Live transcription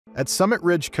At Summit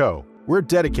Ridge Co., we're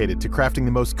dedicated to crafting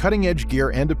the most cutting-edge gear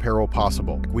and apparel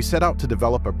possible. We set out to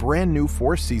develop a brand new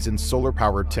 4-season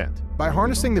solar-powered tent. By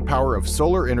harnessing the power of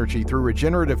solar energy through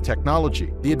regenerative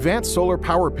technology, the advanced solar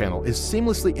power panel is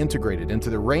seamlessly integrated into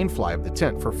the rainfly of the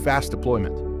tent for fast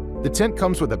deployment. The tent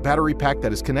comes with a battery pack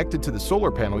that is connected to the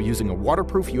solar panel using a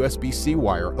waterproof USB-C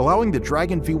wire, allowing the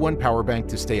Dragon V1 power bank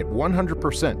to stay at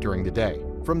 100% during the day.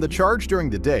 From the charge during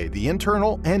the day, the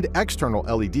internal and external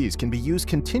LEDs can be used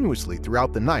continuously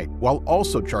throughout the night while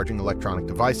also charging electronic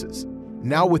devices.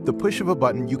 Now with the push of a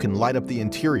button, you can light up the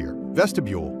interior,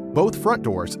 vestibule, both front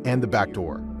doors and the back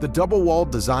door. The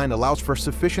double-walled design allows for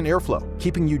sufficient airflow,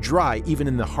 keeping you dry even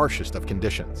in the harshest of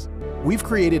conditions. We've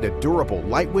created a durable,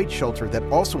 lightweight shelter that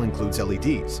also includes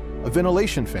LEDs, a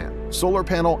ventilation fan, solar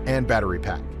panel, and battery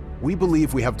pack. We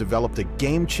believe we have developed a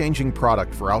game-changing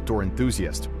product for outdoor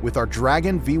enthusiasts with our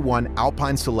Dragon V1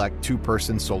 Alpine Select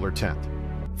 2-person solar tent.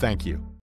 Thank you.